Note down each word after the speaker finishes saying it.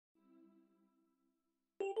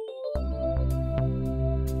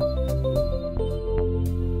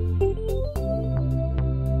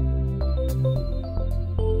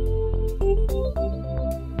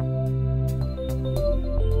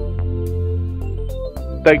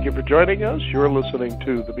Thank you for joining us. You're listening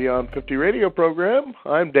to the Beyond 50 radio program.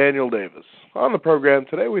 I'm Daniel Davis. On the program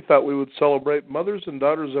today, we thought we would celebrate mothers and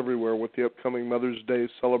daughters everywhere with the upcoming Mother's Day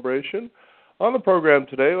celebration. On the program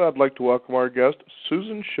today, I'd like to welcome our guest,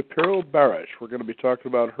 Susan Shapiro-Barash. We're going to be talking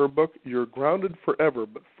about her book, You're Grounded Forever.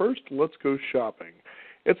 But first, let's go shopping.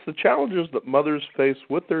 It's the challenges that mothers face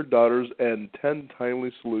with their daughters and 10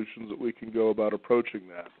 timely solutions that we can go about approaching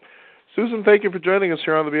that. Susan, thank you for joining us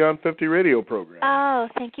here on the Beyond 50 radio program. Oh,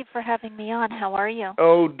 thank you for having me on. How are you?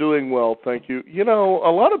 Oh, doing well, thank you. You know,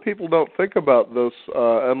 a lot of people don't think about this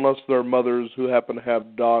unless they're mothers who happen to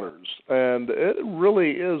have daughters. And it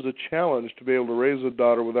really is a challenge to be able to raise a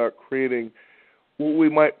daughter without creating what we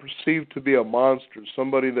might perceive to be a monster,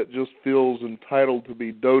 somebody that just feels entitled to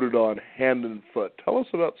be doted on hand and foot. Tell us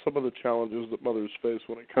about some of the challenges that mothers face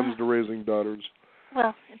when it comes to raising daughters.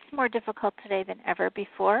 Well, it's more difficult today than ever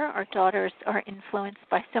before. Our daughters are influenced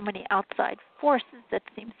by so many outside forces that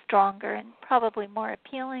seem stronger and probably more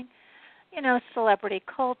appealing. You know, celebrity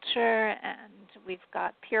culture, and we've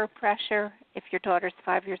got peer pressure. If your daughter's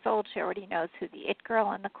 5 years old, she already knows who the it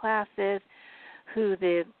girl in the class is, who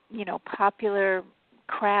the, popular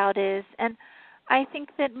crowd is. And I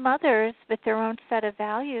think that mothers, with their own set of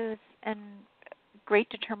values and great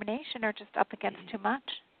determination, are just up against too much.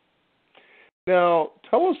 Now,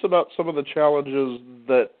 tell us about some of the challenges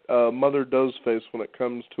that a mother does face when it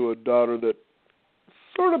comes to a daughter that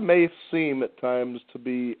sort of may seem at times to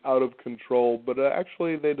be out of control, but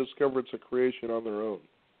actually they discover it's a creation on their own.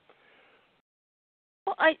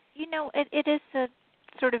 Well, it is a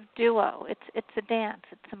sort of duo. It's a dance.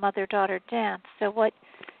 It's a mother-daughter dance. So what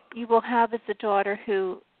you will have is a daughter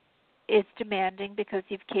who is demanding because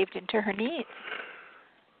you've caved into her needs.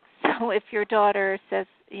 So if your daughter says,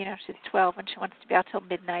 she's 12 and she wants to be out till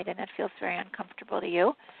midnight and it feels very uncomfortable to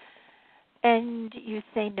you, and you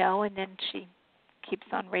say no, and then she keeps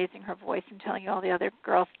on raising her voice and telling you all the other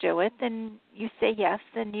girls do it, then you say yes,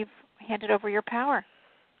 and you've handed over your power.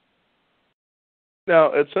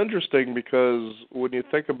 Now, it's interesting because when you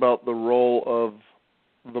think about the role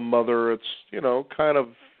of the mother, it's, kind of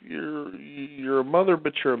you're a mother,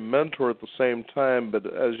 but you're a mentor at the same time. But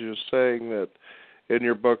as you're saying that in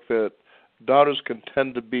your book that daughters can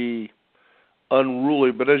tend to be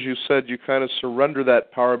unruly, but as you said, you kind of surrender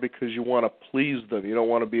that power because you want to please them. You don't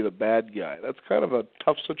want to be the bad guy. That's kind of a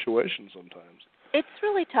tough situation sometimes. It's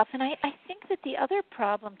really tough, and I think that the other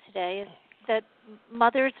problem today is that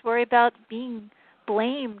mothers worry about being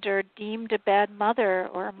blamed or deemed a bad mother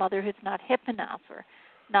or a mother who's not hip enough or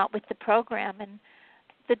not with the program, and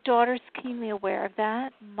the daughter's keenly aware of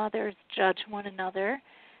that. Mothers judge one another.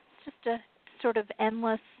 It's just a sort of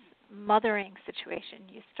endless mothering situation.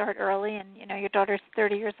 You start early and, your daughter's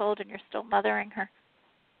 30 years old and you're still mothering her.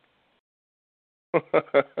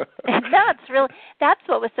 And that's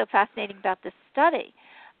what was so fascinating about this study,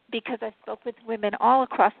 because I spoke with women all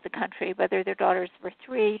across the country, whether their daughters were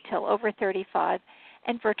 3 till over 35,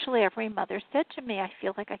 and virtually every mother said to me, I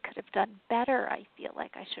feel like I could have done better. I feel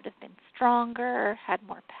like I should have been stronger, had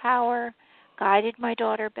more power, guided my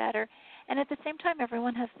daughter better. And at the same time,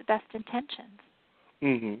 everyone has the best intentions.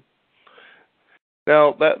 Mm-hmm.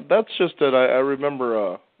 Now, that's just it. I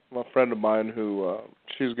remember a friend of mine who,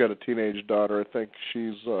 she's got a teenage daughter. I think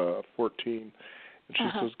she's 14. And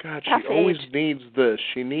she says, God, she always needs this.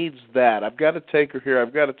 She needs that. I've got to take her here.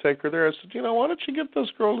 I've got to take her there. I said, why don't you get this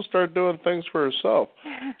girl to start doing things for herself?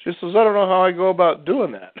 She says, I don't know how I go about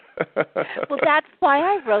doing that. Well, that's why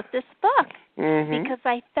I wrote this book. Mm-hmm. Because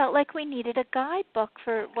I felt like we needed a guidebook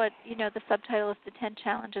for what, the subtitle is The 10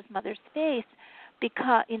 Challenges Mothers Face,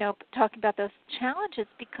 because, talking about those challenges,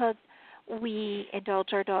 because we indulge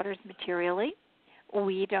our daughters materially,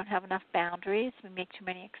 we don't have enough boundaries, we make too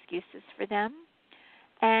many excuses for them,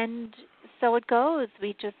 and so it goes.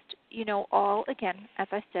 We just, all, again, as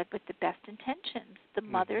I said, with the best intentions. The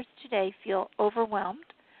mothers today feel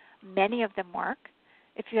overwhelmed. Many of them work.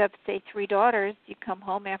 If you have, say, 3 daughters, you come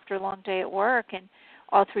home after a long day at work and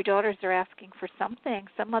all 3 daughters are asking for something.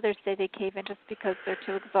 Some mothers say they cave in just because they're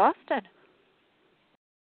too exhausted.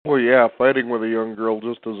 Well, yeah, fighting with a young girl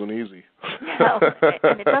just isn't easy. No,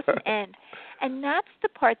 and it doesn't end. And that's the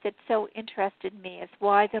part that so interested me, is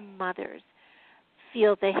why the mothers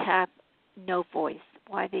feel they have no voice,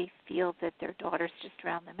 why they feel that their daughters just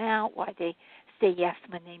drown them out, why they say yes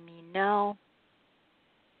when they mean no.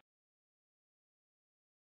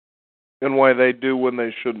 And why they do when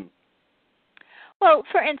they shouldn't. Well,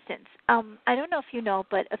 for instance, I don't know if you know,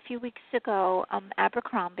 but a few weeks ago,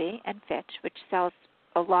 Abercrombie and Fitch, which sells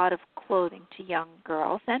a lot of clothing to young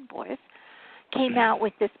girls and boys, came out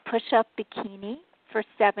with this push-up bikini for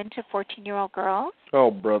 7 to 14-year-old girls.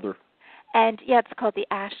 Oh, brother. And, yeah, it's called the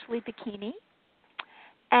Ashley Bikini.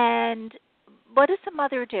 And what does a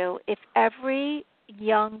mother do if every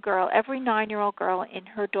young girl, every 9-year-old girl in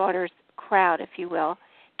her daughter's crowd, if you will,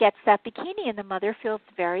 gets that bikini, and the mother feels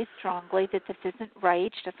very strongly that this isn't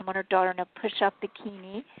right. She doesn't want her daughter in a push-up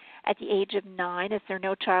bikini at the age of 9 as there's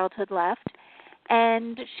no childhood left.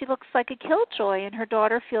 And she looks like a killjoy, and her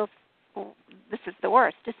daughter feels, well, this is the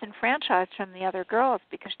worst, disenfranchised from the other girls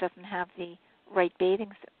because she doesn't have the right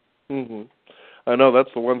bathing suit. Mhm. I know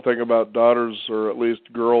that's the one thing about daughters, or at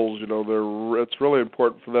least girls. You know, it's really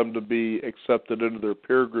important for them to be accepted into their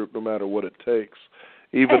peer group, no matter what it takes.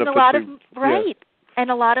 Even And if a lot it's of right, and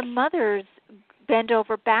a lot of mothers bend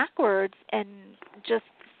over backwards and just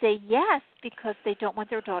say yes because they don't want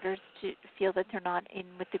their daughters to feel that they're not in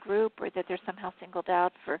with the group or that they're somehow singled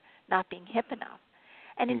out for not being hip enough.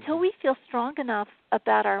 And until we feel strong enough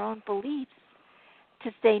about our own beliefs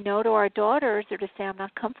to say no to our daughters or to say I'm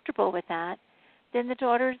not comfortable with that, then the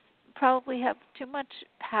daughters probably have too much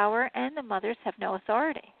power and the mothers have no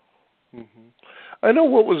authority. Mm-hmm. I know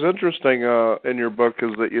what was interesting in your book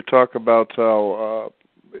is that you talk about how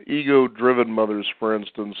ego-driven mothers, for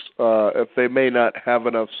instance, if they may not have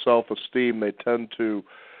enough self-esteem, they tend to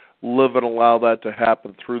live and allow that to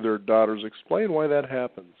happen through their daughters. Explain why that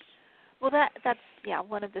happens. Well, that's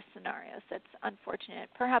one of the scenarios that's unfortunate.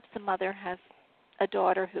 Perhaps a mother has a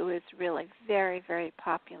daughter who is really very, very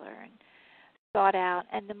popular and sought out,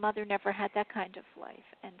 and the mother never had that kind of life,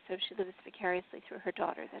 and so she lives vicariously through her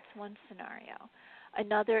daughter. That's one scenario.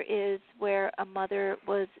 Another is where a mother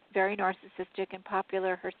was very narcissistic and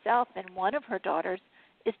popular herself, and one of her daughters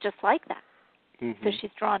is just like that. Mm-hmm. So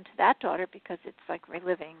she's drawn to that daughter because it's like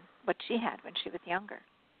reliving what she had when she was younger.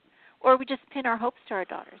 Or we just pin our hopes to our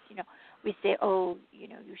daughters. You know, we say, oh, you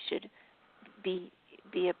know, you should be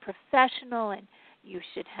a professional and you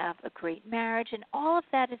should have a great marriage, and all of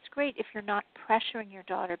that is great if you're not pressuring your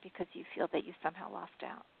daughter because you feel that you somehow lost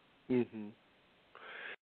out. Mm-hmm.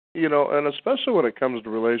 You know, and especially when it comes to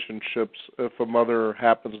relationships, if a mother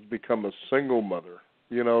happens to become a single mother,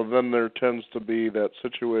 you know, then there tends to be that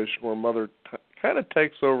situation where mother kind of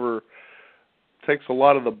takes a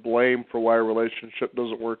lot of the blame for why a relationship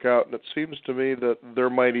doesn't work out. And it seems to me that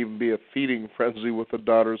there might even be a feeding frenzy with the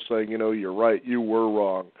daughter saying, you know, you're right, you were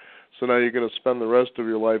wrong. So now you're going to spend the rest of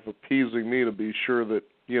your life appeasing me to be sure that,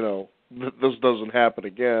 you know, this doesn't happen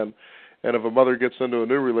again. And if a mother gets into a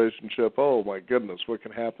new relationship, oh, my goodness, what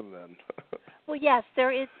can happen then? Well, yes,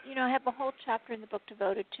 there is, you know, I have a whole chapter in the book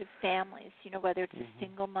devoted to families, you know, whether it's a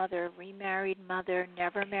single mother, remarried mother,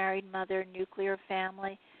 never married mother, nuclear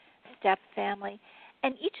family, step family.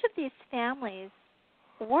 And each of these families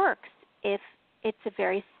works if it's a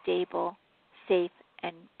very stable, safe,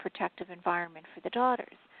 and protective environment for the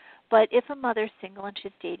daughters. But if a mother's single and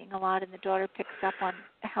she's dating a lot and the daughter picks up on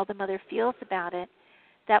how the mother feels about it,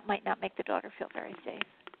 that might not make the daughter feel very safe.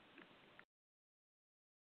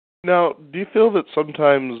 Now, do you feel that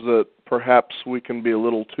sometimes that perhaps we can be a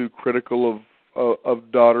little too critical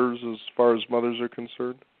of daughters as far as mothers are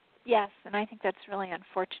concerned? Yes, and I think that's really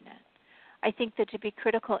unfortunate. I think that to be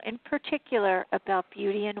critical, in particular about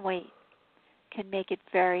beauty and weight, can make it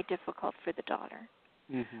very difficult for the daughter.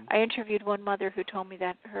 Mm-hmm. I interviewed one mother who told me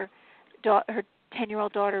that her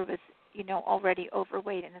 10-year-old daughter was, you know, already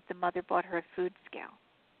overweight, and that the mother bought her a food scale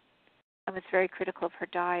and was very critical of her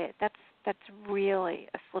diet. That's really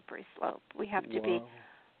a slippery slope. We have to be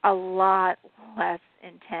a lot less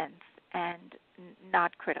intense and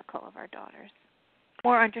not critical of our daughters,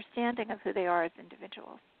 more understanding of who they are as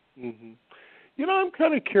individuals. Mm-hmm. You know, I'm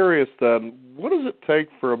kind of curious then, what does it take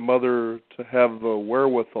for a mother to have the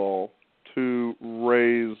wherewithal to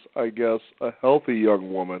raise, I guess, a healthy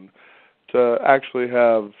young woman, to actually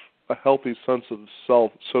have a healthy sense of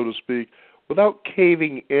self, so to speak, without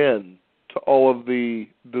caving in to all of the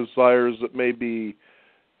desires that may be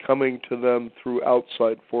coming to them through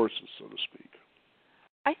outside forces, so to speak?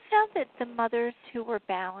 I found that the mothers who were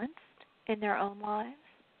balanced in their own lives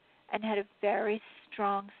and had a very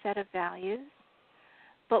strong set of values,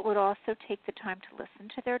 but would also take the time to listen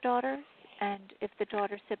to their daughters. And if the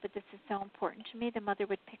daughter said, but this is so important to me, the mother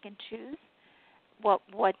would pick and choose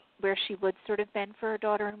where she would sort of bend for her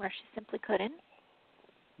daughter and where she simply couldn't.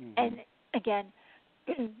 Mm-hmm. And again,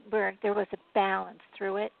 where there was a balance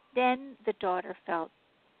through it, then the daughter felt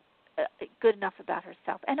good enough about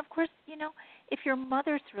herself. And of course, you know, if your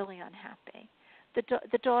mother's really unhappy,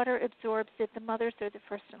 the daughter absorbs it. The mothers are the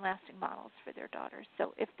first and lasting models for their daughters.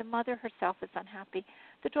 So if the mother herself is unhappy,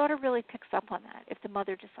 the daughter really picks up on that. If the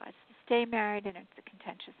mother decides to stay married and it's a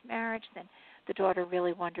contentious marriage, then the daughter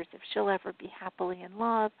really wonders if she'll ever be happily in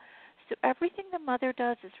love. So everything the mother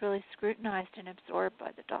does is really scrutinized and absorbed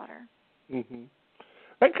by the daughter. Mhm.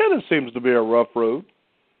 That kind of seems to be a rough road.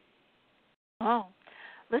 Oh,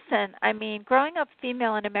 listen, I mean, growing up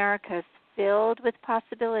female in America is filled with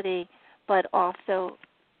possibility, but also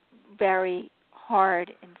very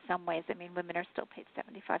hard in some ways. I mean, women are still paid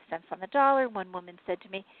 75 cents on the dollar. One woman said to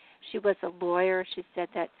me, she was a lawyer. She said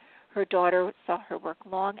that her daughter saw her work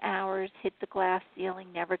long hours, hit the glass ceiling,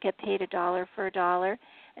 never get paid a dollar for a dollar,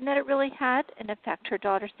 and that it really had an effect. Her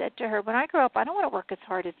daughter said to her, when I grow up, I don't want to work as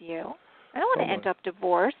hard as you. I don't want to end up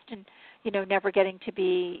divorced and, never getting to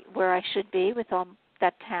be where I should be with all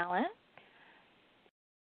that talent.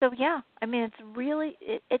 So yeah, I mean, it's really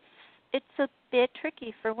it's a bit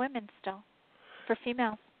tricky for women still, for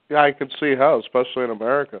females. Yeah, I can see how, especially in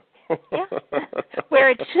America. Yeah, where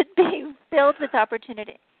it should be filled with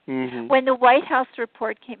opportunity. Mm-hmm. When the White House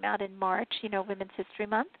report came out in March, Women's History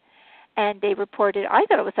Month, and they reported, I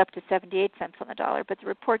thought it was up to 78 cents on the dollar, but the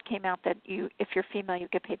report came out that if you're female, you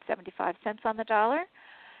get paid 75 cents on the dollar.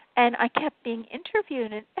 And I kept being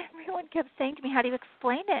interviewed, and everyone kept saying to me, how do you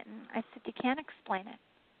explain it? And I said, you can't explain it.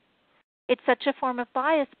 It's such a form of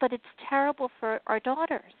bias, but it's terrible for our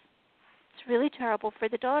daughters. It's really terrible for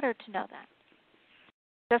the daughter to know that.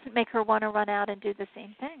 It doesn't make her want to run out and do the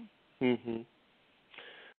same thing. Mm-hmm.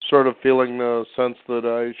 Sort of feeling the sense that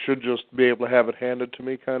I should just be able to have it handed to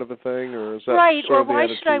me kind of a thing, or is that right, sort or of the why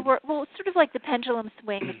attitude? should I work? Well, it's sort of like the pendulum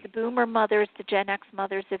swings. The boomer mothers, the Gen X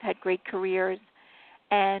mothers have had great careers,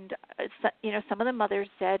 and some of the mothers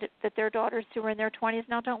said that their daughters who are in their 20s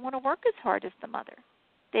now don't want to work as hard as the mother.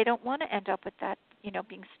 They don't want to end up with that,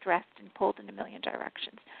 being stressed and pulled in a million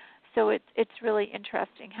directions. So it's really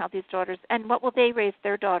interesting how these daughters, and what will they raise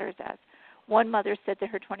their daughters as? One mother said that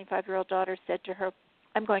her 25-year-old daughter said to her,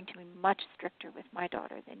 I'm going to be much stricter with my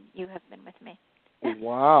daughter than you have been with me.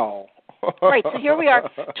 Wow. Right, so here we are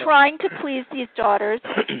trying to please these daughters,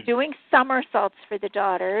 doing somersaults for the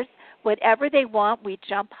daughters. Whatever they want, we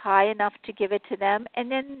jump high enough to give it to them.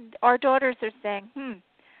 And then our daughters are saying,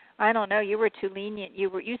 I don't know, you were too lenient.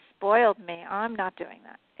 You spoiled me. I'm not doing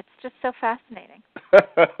that. It's just so fascinating.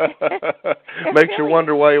 Makes you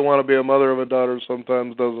wonder why you want to be a mother of a daughter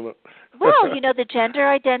sometimes, doesn't it? Well, the gender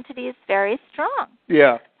identity is very strong.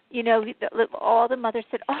 Yeah. All the mothers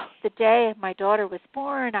said, the day my daughter was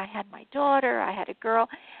born, I had my daughter, I had a girl.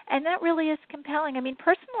 And that really is compelling. I mean,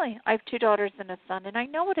 personally, I have 2 daughters and a son, and I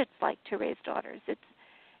know what it's like to raise daughters.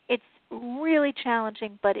 It's really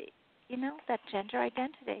challenging, but, that gender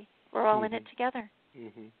identity, we're all in it together.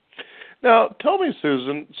 Mm-hmm. Now, tell me,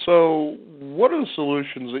 Susan, so what are the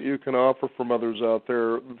solutions that you can offer for mothers out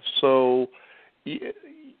there? So is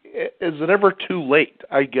it ever too late,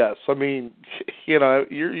 I guess? I mean,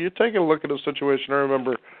 you're taking a look at a situation. I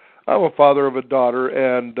remember I'm a father of a daughter,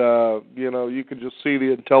 and, you can just see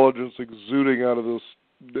the intelligence exuding out of this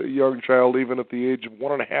young child, even at the age of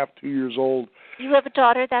 1.5, 2 years old. You have a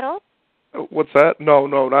daughter that old? What's that? No,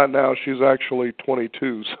 not now. She's actually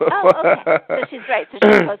 22. So. Oh, okay. So she's right. So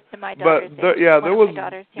she's close to my daughter's age. There was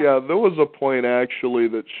daughters, there was a point actually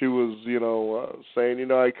that she was, saying,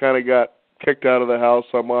 I kind of got kicked out of the house.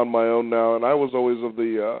 I'm on my own now, and I was always of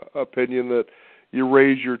the opinion that you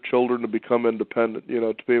raise your children to become independent,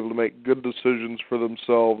 to be able to make good decisions for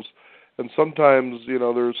themselves. And sometimes, there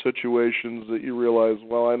are situations that you realize,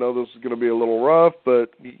 well, I know this is going to be a little rough,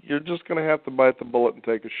 but you're just going to have to bite the bullet and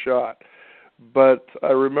take a shot. But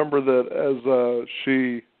I remember that as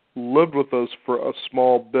she lived with us for a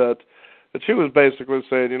small bit, that she was basically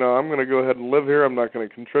saying, I'm going to go ahead and live here. I'm not going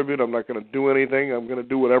to contribute. I'm not going to do anything. I'm going to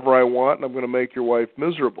do whatever I want, and I'm going to make your wife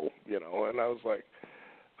miserable, And I was like,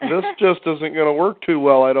 this just isn't going to work too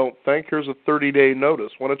well, I don't think. Here's a 30-day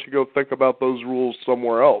notice. Why don't you go think about those rules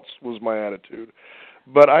somewhere else, was my attitude.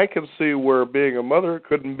 But I can see where being a mother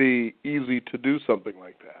couldn't be easy to do something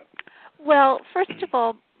like that. Well, first of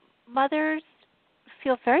all, mothers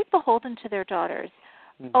feel very beholden to their daughters.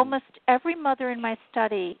 Mm-hmm. Almost every mother in my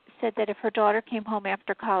study said that if her daughter came home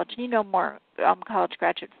after college, and more college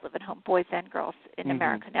graduates live at home, boys and girls in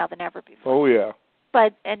America now than ever before. Oh, yeah.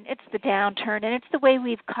 And it's the downturn, and it's the way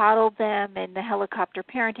we've coddled them and the helicopter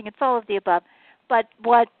parenting. It's all of the above. But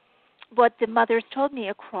what the mothers told me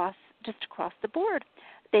across the board,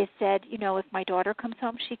 they said, if my daughter comes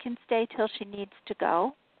home, she can stay till she needs to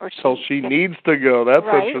go. Till she needs to go. That's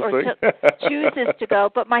right, interesting. Or chooses to go.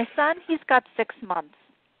 But my son, he's got 6 months.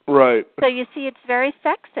 Right. So you see, it's very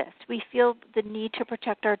sexist. We feel the need to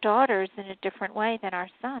protect our daughters in a different way than our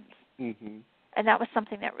sons. Mm-hmm. And that was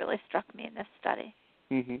something that really struck me in this study.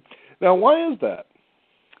 Mm-hmm. Now, why is that?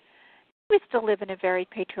 We still live in a very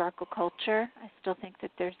patriarchal culture. I still think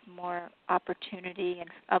that there's more opportunity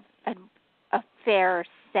and a fair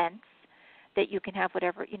sense that you can have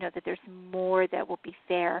whatever, that there's more that will be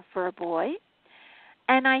fair for a boy.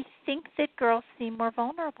 And I think that girls seem more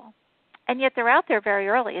vulnerable. And yet they're out there very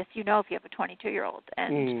early, as you know, if you have a 22-year-old.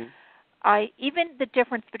 And even the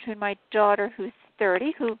difference between my daughter who's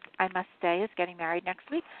 30, who I must say is getting married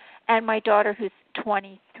next week, and my daughter who's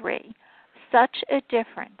 23, such a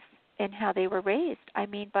difference in how they were raised. I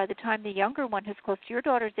mean, by the time the younger one, who's close to your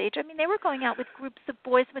daughter's age, I mean, they were going out with groups of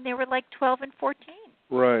boys when they were like 12 and 14.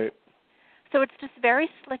 Right. So it's just very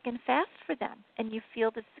slick and fast for them, and you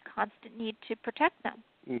feel this constant need to protect them.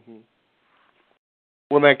 Mm-hmm.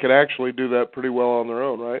 When they could actually do that pretty well on their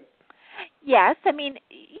own, right? Yes. I mean,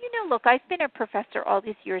 look, I've been a professor all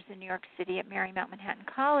these years in New York City at Marymount Manhattan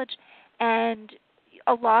College, and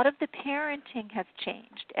a lot of the parenting has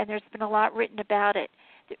changed, and there's been a lot written about it,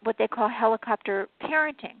 what they call helicopter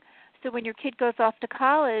parenting. So when your kid goes off to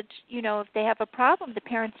college, if they have a problem, the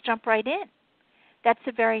parents jump right in. That's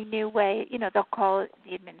a very new way. They'll call it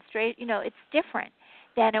the administration. It's different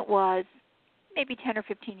than it was maybe 10 or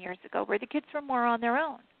 15 years ago, where the kids were more on their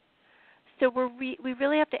own. So we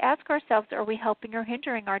really have to ask ourselves, are we helping or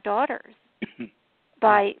hindering our daughters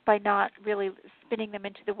by not really spinning them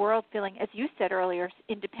into the world feeling, as you said earlier,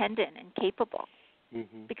 independent and capable?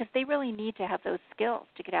 Mm-hmm. Because they really need to have those skills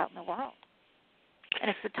to get out in the world. And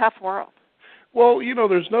it's a tough world. Well,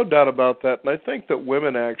 there's no doubt about that. And I think that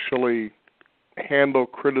women actually handle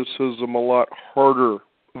criticism a lot harder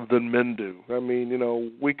than men do. I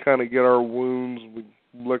mean, we kind of get our wounds, we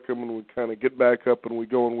lick them, and we kind of get back up, and we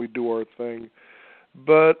go and we do our thing.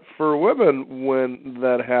 But for women, when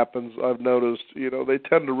that happens, I've noticed, they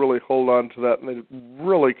tend to really hold on to that, and they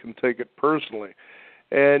really can take it personally.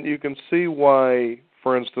 And you can see why,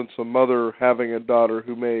 for instance, a mother having a daughter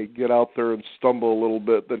who may get out there and stumble a little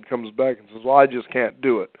bit, then comes back and says, well, I just can't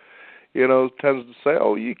do it. Tends to say,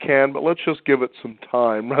 oh, you can, but let's just give it some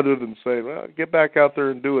time, rather than saying, well, get back out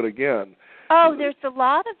there and do it again. Oh, there's a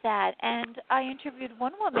lot of that. And I interviewed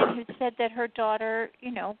one woman who said that her daughter,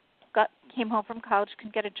 came home from college,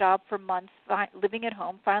 couldn't get a job for months, living at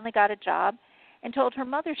home, finally got a job, and told her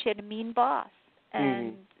mother she had a mean boss.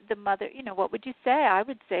 And the mother, what would you say? I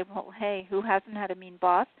would say, well, hey, who hasn't had a mean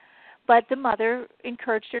boss? But the mother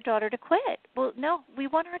encouraged her daughter to quit. Well, no, we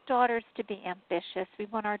want our daughters to be ambitious. We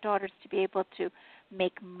want our daughters to be able to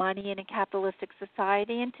make money in a capitalistic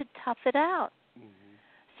society and to tough it out. Mm-hmm.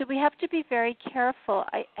 So we have to be very careful.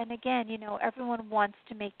 And again, everyone wants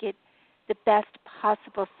to make it the best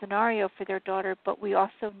possible scenario for their daughter, but we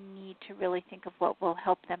also need to really think of what will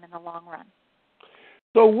help them in the long run.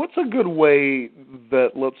 So what's a good way that,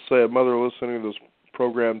 let's say, a mother listening to this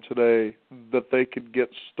program today, that they could get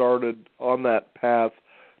started on that path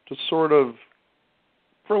to sort of,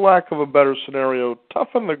 for lack of a better scenario,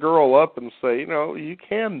 toughen the girl up and say, you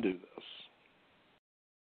can do this?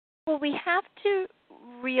 Well, we have to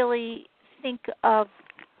really think of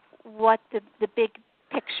what the big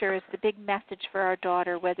picture is, the big message for our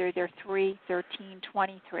daughter, whether they're 3, 13,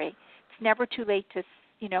 23. It's never too late to,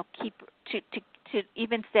 keep to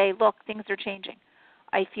even say, look, things are changing.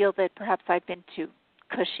 I feel that perhaps I've been too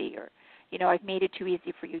cushy, or, I've made it too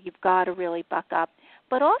easy for you. You've got to really buck up.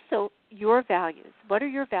 But also your values. What are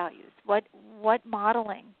your values? What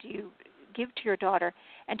modeling do you give to your daughter?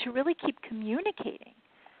 And to really keep communicating.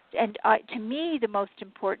 And to me, the most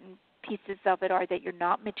important pieces of it are that you're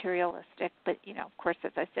not materialistic, but, of course,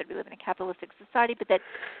 as I said, we live in a capitalistic society, but that,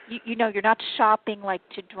 you're not shopping like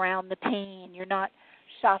to drown the pain. You're not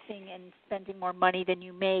shopping and spending more money than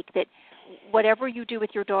you make, that whatever you do with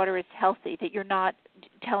your daughter is healthy, that you're not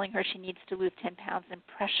telling her she needs to lose 10 pounds and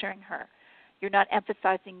pressuring her. You're not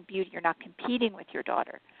emphasizing beauty. You're not competing with your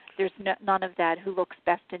daughter. There's none of that, who looks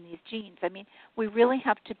best in these jeans. I mean, we really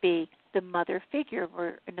have to be the mother figure.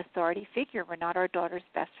 We're an authority figure. We're not our daughter's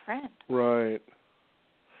best friend. Right.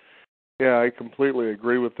 Yeah, I completely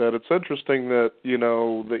agree with that. It's interesting that,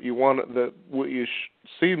 that you want, that what you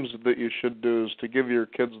seems that you should do is to give your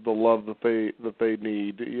kids the love that they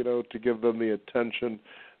need, to give them the attention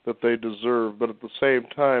that they deserve, but at the same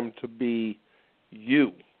time to be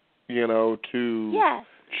you, to yes.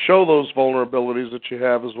 show those vulnerabilities that you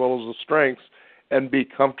have as well as the strengths, and be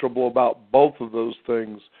comfortable about both of those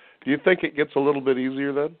things. Do you think it gets a little bit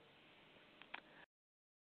easier then?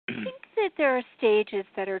 I think that there are stages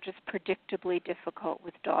that are just predictably difficult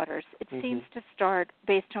with daughters. It seems to start,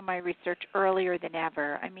 based on my research, earlier than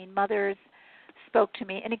ever. I mean, mothers spoke to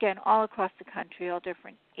me, and again, all across the country, all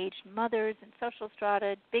different aged mothers and social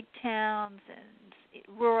strata, big towns and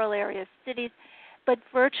rural areas, cities, but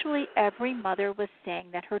virtually every mother was saying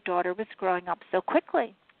that her daughter was growing up so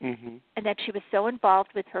quickly, and that she was so involved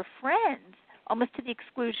with her friends, almost to the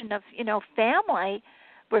exclusion of, family,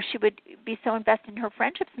 where she would be so invested in her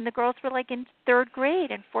friendships, and the girls were like in 3rd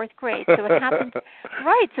grade and 4th grade. So it happens,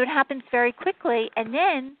 right, so it happens very quickly. And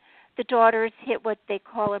then the daughters hit what they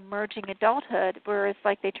call emerging adulthood, where it's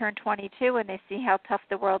like they turn 22 and they see how tough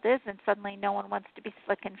the world is, and suddenly no one wants to be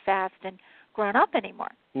slick and fast and grown up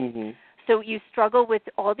anymore. Mm-hmm. So you struggle with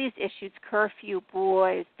all these issues, curfew,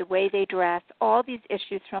 boys, the way they dress, all these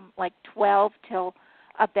issues from like 12 till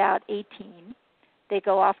about 18. They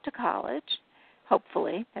go off to college,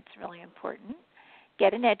 hopefully, that's really important,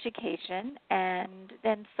 get an education, and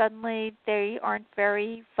then suddenly they aren't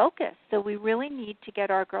very focused. So we really need to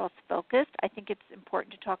get our girls focused. I think it's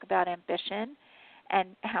important to talk about ambition and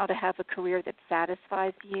how to have a career that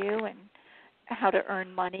satisfies you and how to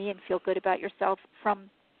earn money and feel good about yourself from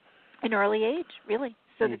an early age, really,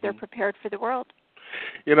 so that they're prepared for the world.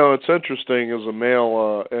 You know, it's interesting as a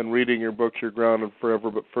male and reading your book, You're Grounded Forever,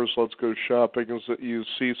 but First Let's Go Shopping, is that you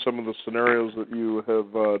see some of the scenarios that you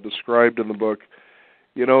have described in the book.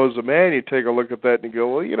 You know, as a man, you take a look at that and you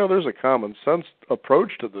go, well, you know, there's a common sense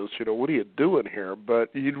approach to this. You know, what are you doing here? But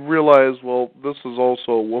you'd realize, well, this is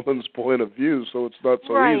also a woman's point of view, so it's not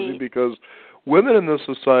so easy, because women in this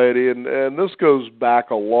society, and this goes back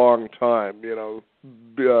a long time,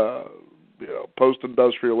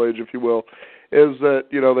 post-industrial age, if you will, is that,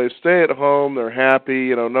 you know, they stay at home, they're happy,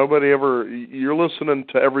 you know, nobody ever, you're listening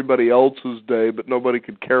to everybody else's day, but nobody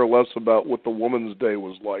could care less about what the woman's day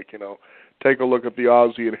was like, you know. Take a look at the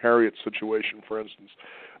Ozzie and Harriet situation, for instance.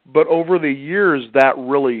 But over the years, that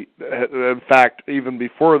really, in fact, even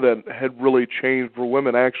before then, had really changed where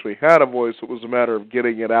women actually had a voice. It was a matter of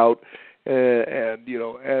getting it out and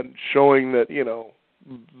showing that, you know,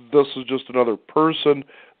 this is just another person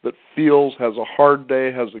that feels, has a hard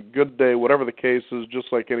day, has a good day, whatever the case is, just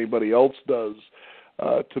like anybody else does,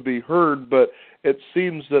 to be heard. But it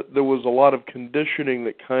seems that there was a lot of conditioning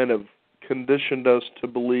that kind of conditioned us to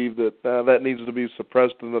believe that that needs to be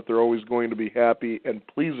suppressed and that they're always going to be happy and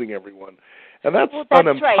pleasing everyone. And that's an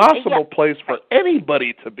impossible place for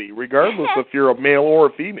anybody to be, regardless if you're a male or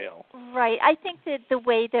a female. Right. I think that the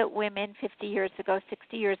way that women 50 years ago,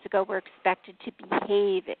 60 years ago were expected to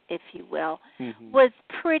behave, if you will, was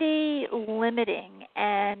pretty limiting.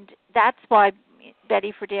 And that's why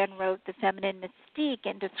Betty Friedan wrote The Feminine Mystique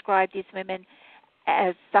and described these women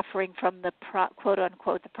as suffering from the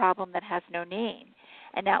quote-unquote, the problem that has no name.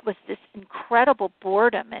 And that was this incredible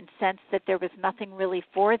boredom and sense that there was nothing really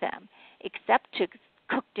for them except to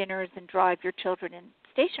cook dinners and drive your children in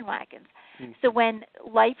station wagons. So when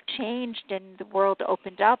life changed and the world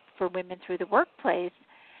opened up for women through the workplace,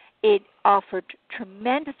 it offered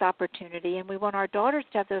tremendous opportunity, and we want our daughters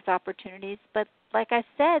to have those opportunities. But like I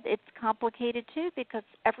said, it's complicated too, because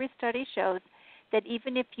every study shows that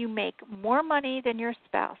even if you make more money than your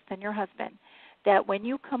spouse, than your husband, that when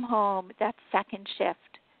you come home, that second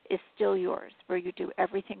shift is still yours, where you do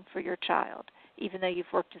everything for your child, even though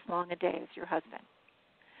you've worked as long a day as your husband.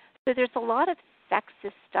 So there's a lot of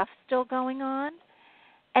sexist stuff still going on.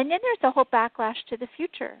 And then there's a whole backlash to the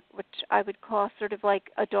future, which I would call sort of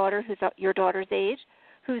like a daughter who's your daughter's age,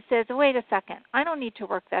 who says, wait a second, I don't need to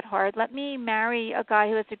work that hard. Let me marry a guy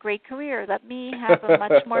who has a great career. Let me have a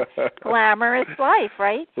much more glamorous life,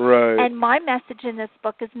 right? Right. And my message in this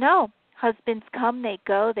book is no. Husbands come, they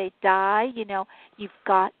go, they die. You know, you've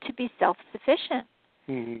got to be self-sufficient.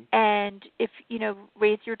 And if, you know,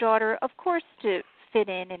 raise your daughter, of course, to fit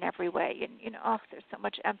in every way. And, you know, there's so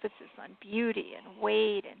much emphasis on beauty and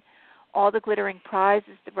weight and all the glittering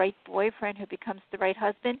prizes, the right boyfriend who becomes the right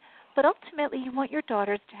husband. But ultimately, you want your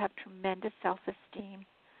daughters to have tremendous self-esteem,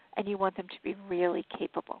 and you want them to be really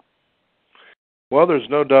capable. Well, there's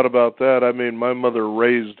no doubt about that. I mean, my mother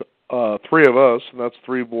raised 3 of us, and that's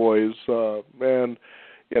 3 boys. And,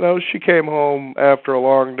 you know, she came home after a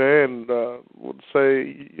long day and would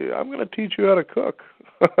say, I'm going to teach you how to cook.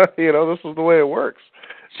 You know, this is the way it works.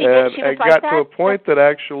 She got like to a point that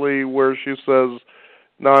actually where she says,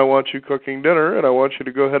 now I want you cooking dinner, and I want you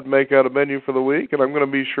to go ahead and make out a menu for the week, and I'm going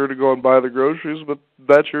to be sure to go and buy the groceries, but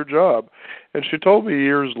that's your job. And she told me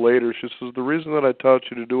years later, she says, the reason that I taught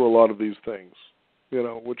you to do a lot of these things, you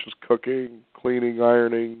know, which is cooking, cleaning,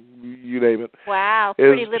 ironing, you name it. Wow,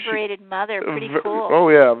 pretty liberated mother, pretty cool. Oh,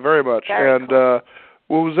 yeah, very much. Very cool.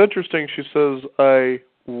 What was interesting, she says, I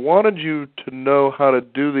wanted you to know how to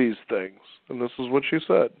do these things, and this is what she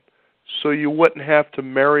said, so you wouldn't have to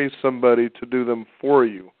marry somebody to do them for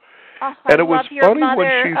you. And it was funny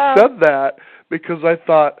when she said that, because I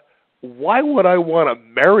thought, why would I want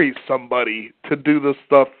to marry somebody to do this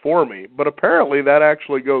stuff for me? But apparently that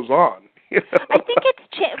actually goes on. You know? I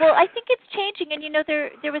think it's changing. And, you know,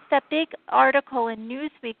 there was that big article in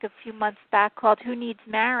Newsweek a few months back called Who Needs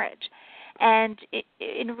Marriage? And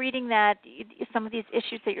in reading that, some of these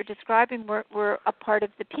issues that you're describing were a part of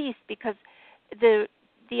the piece, because the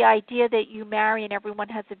idea that you marry and everyone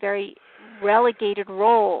has a very relegated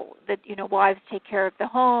role, that, wives take care of the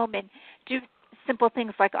home and do simple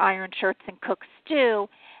things like iron shirts and cook stew,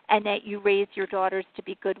 and that you raise your daughters to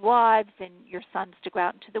be good wives and your sons to go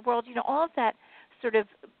out into the world. All of that sort of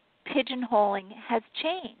pigeonholing has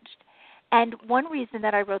changed. And one reason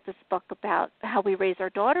that I wrote this book about how we raise our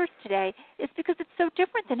daughters today is because it's so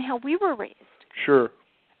different than how we were raised. Sure.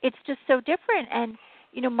 It's just so different. And,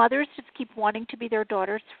 mothers just keep wanting to be their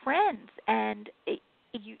daughters' friends. And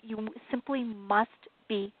you simply must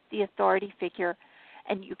be the authority figure.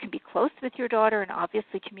 And you can be close with your daughter, and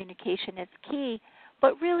obviously communication is key.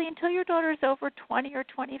 But really, until your daughter's over 20 or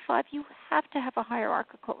 25, you have to have a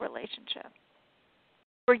hierarchical relationship,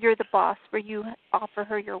 where you're the boss, where you offer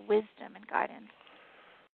her your wisdom and guidance.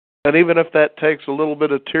 And even if that takes a little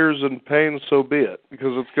bit of tears and pain, so be it,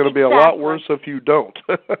 because it's going to be a lot worse if you don't.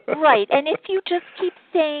 Right, and if you just keep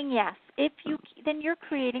saying yes, then you're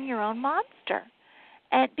creating your own monster.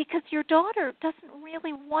 And because your daughter doesn't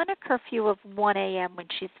really want a curfew of 1 a.m. when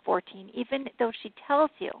she's 14, even though she tells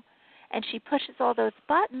you, and she pushes all those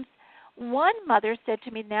buttons. One mother said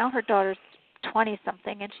to me, now her daughter's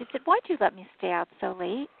 20-something, and she said, why'd you let me stay out so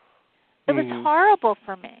late? It was horrible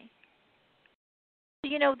for me.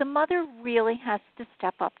 The mother really has to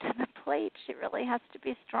step up to the plate. She really has to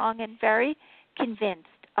be strong and very convinced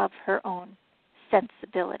of her own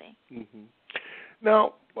sensibility. Mm-hmm.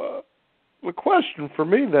 Now, the question for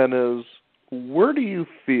me then is, where do you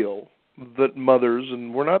feel that mothers,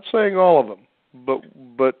 and we're not saying all of them,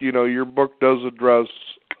 but your book does address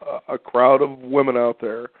a crowd of women out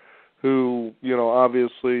there who,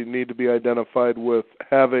 obviously need to be identified with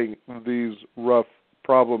having these rough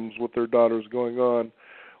problems with their daughters going on.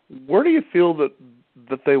 Where do you feel that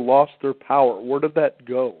they lost their power? Where did that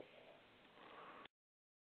go?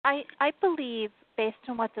 I believe, based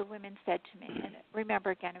on what the women said to me, and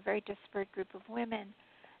remember, again, a very disparate group of women,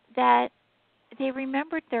 that they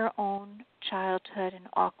remembered their own childhood and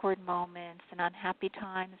awkward moments and unhappy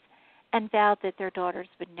times and vowed that their daughters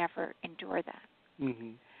would never endure that.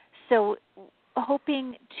 Mm-hmm. So,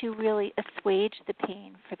 hoping to really assuage the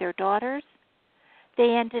pain for their daughters,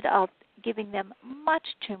 they ended up giving them much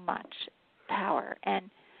too much power and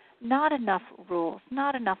not enough rules,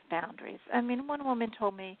 not enough boundaries. I mean, one woman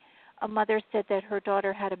told me a mother said that her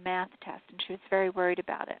daughter had a math test and she was very worried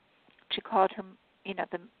about it. She called her,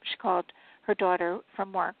 she called her daughter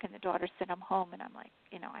from work, and the daughter said, I'm home, and I'm like,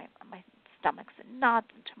 my stomach's in knots,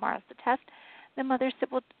 and tomorrow's the test. The mother said,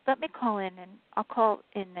 well, let me call in, and I'll call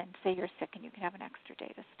in and say you're sick and you can have an extra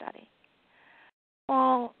day to study.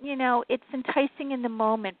 Well, it's enticing in the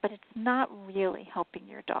moment, but it's not really helping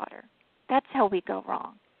your daughter. That's how we go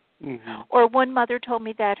wrong. Mm-hmm. Or one mother told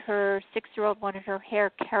me that her 6-year-old wanted her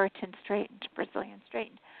hair keratin straightened, Brazilian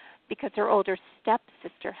straightened, because her older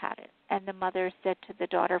stepsister had it. And the mother said to the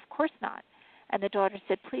daughter, of course not. And the daughter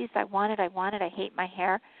said, please, I want it, I hate my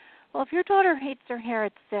hair. Well, if your daughter hates her hair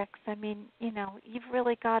at 6, you've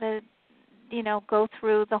really got to, go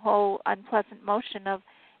through the whole unpleasant motion of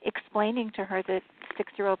explaining to her that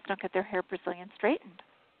 6-year-olds don't get their hair Brazilian straightened.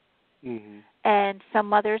 Mm-hmm. And some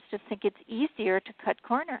mothers just think it's easier to cut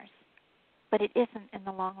corners, but it isn't in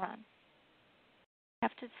the long run. You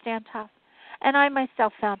have to stand tough. And I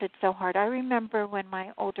myself found it so hard. I remember when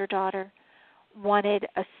my older daughter wanted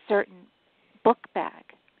a certain book bag,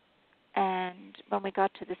 and when we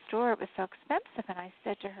got to the store, it was so expensive, and I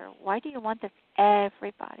said to her, why do you want this?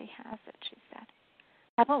 Everybody has it, she said.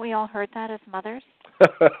 Haven't we all heard that as mothers?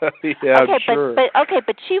 Yeah, okay, sure.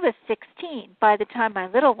 But she was 16. By the time my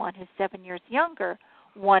little one, who's 7 years younger,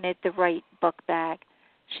 wanted the right book bag,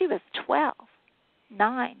 she was 12,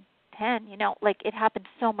 9, 10. It happened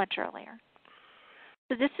so much earlier.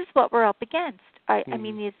 So this is what we're up against. I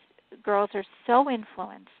mean, these girls are so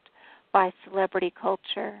influenced by celebrity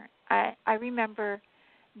culture. I remember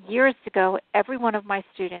years ago, every one of my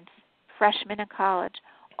students, freshmen in college,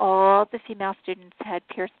 all the female students had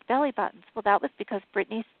pierced belly buttons. Well, that was because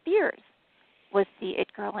Britney Spears was the it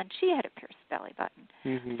girl, and she had a pierced belly button.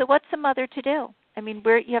 Mm-hmm. So what's a mother to do? I mean,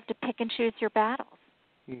 you have to pick and choose your battles.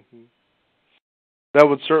 Mm-hmm. That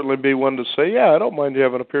would certainly be one to say, yeah, I don't mind you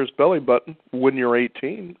having a pierced belly button when you're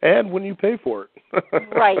 18 and when you pay for it.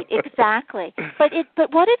 Right, exactly.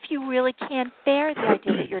 But what if you really can't bear the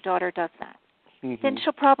idea that your daughter does that? Mm-hmm. Then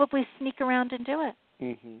she'll probably sneak around and do it.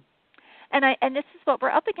 Mm-hmm. And this is what we're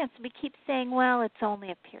up against. We keep saying, well, it's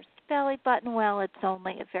only a pierced belly button. Well, it's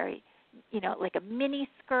only a very, like a mini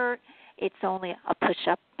skirt. It's only a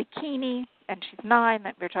push-up bikini. and she's 9,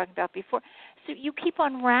 that we were talking about before. So you keep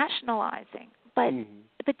on rationalizing, but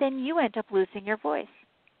then you end up losing your voice.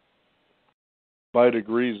 By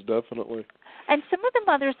degrees, definitely. And some of the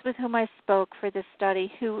mothers with whom I spoke for this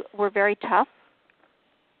study who were very tough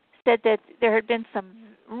said that there had been some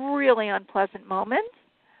really unpleasant moments,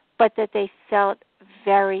 but that they felt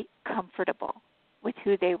very comfortable with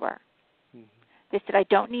who they were. They said, I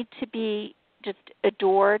don't need to be just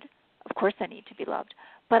adored. Of course I need to be loved.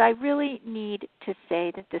 But I really need to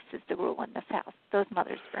say that this is the rule in this house. Those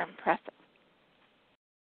mothers were impressive.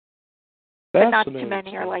 But not too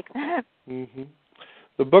many are like that.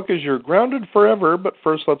 The book is You're Grounded Forever, but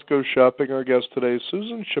first let's go shopping. Our guest today is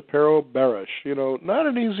Susan Shapiro-Barish. Not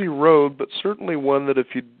an easy road, but certainly one that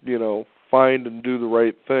if you, find and do the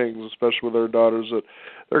right things, especially with our daughters, that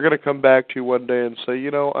they're going to come back to you one day and say,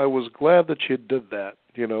 I was glad that you did that,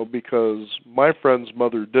 because my friend's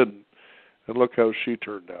mother didn't. And look how she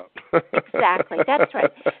turned out. Exactly. That's right.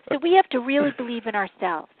 So we have to really believe in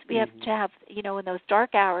ourselves. We have to have, in those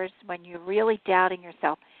dark hours when you're really doubting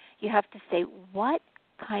yourself, you have to say, what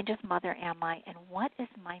kind of mother am I, and what is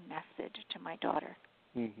my message to my daughter?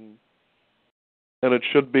 And it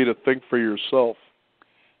should be to think for yourself.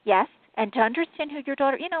 Yes, and to understand who your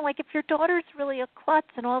daughter, like if your daughter's really a klutz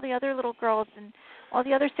and all the other little girls and all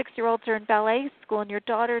the other 6-year-olds are in ballet school and your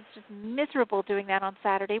daughter's just miserable doing that on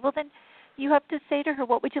Saturday, well then you have to say to her,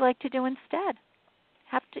 what would you like to do instead?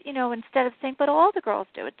 Have to, instead of saying, but all the girls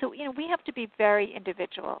do it. So, we have to be very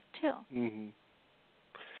individual too.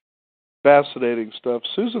 Fascinating stuff.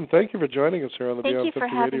 Susan, thank you for joining us here on the Beyond 50 Radio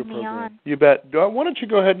program. Thank you for having me on. You bet. Why don't you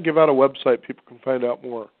go ahead and give out a website people can find out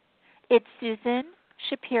more? It's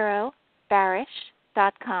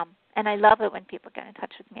SusanShapiroBarish.com. And I love it when people get in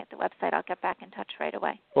touch with me at the website. I'll get back in touch right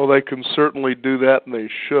away. Well, they can certainly do that, and they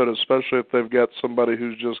should, especially if they've got somebody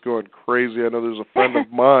who's just going crazy. I know there's a friend of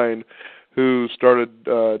mine who started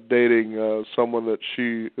dating someone that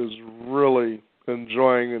she is really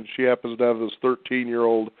enjoying, and she happens to have this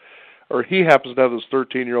 13-year-old, or he happens to have this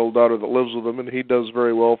 13-year-old daughter that lives with him, and he does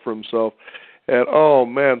very well for himself. And, oh,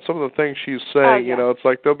 man, some of the things she's saying, it's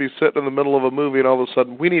like they'll be sitting in the middle of a movie, and all of a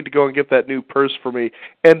sudden, we need to go and get that new purse for me.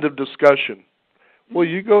 End of discussion. Well,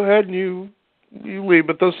 you go ahead and you leave,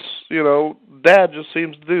 but this, Dad just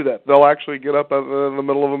seems to do that. They'll actually get up in the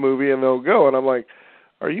middle of a movie, and they'll go. And I'm like,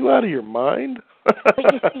 are you out of your mind? But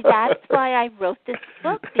you see, that's why I wrote this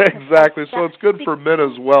book. Exactly. So it's good for men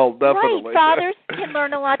as well, definitely. Right. Fathers can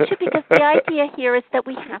learn a lot, too, because the idea here is that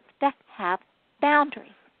we have to have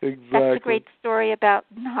boundaries. Exactly. That's a great story about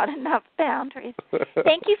not enough boundaries.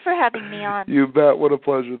 Thank you for having me on. You bet. What a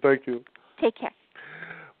pleasure. Thank you. Take care.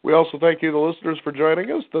 We also thank you, the listeners, for joining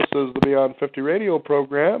us. This is the Beyond 50 Radio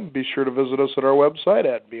program. Be sure to visit us at our website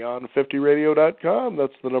at beyond50radio.com.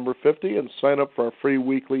 That's the number 50, and sign up for our free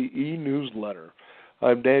weekly e-newsletter.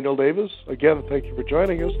 I'm Daniel Davis. Again, thank you for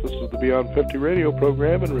joining us. This is the Beyond 50 Radio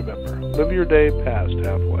program, and remember, live your day past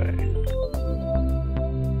halfway.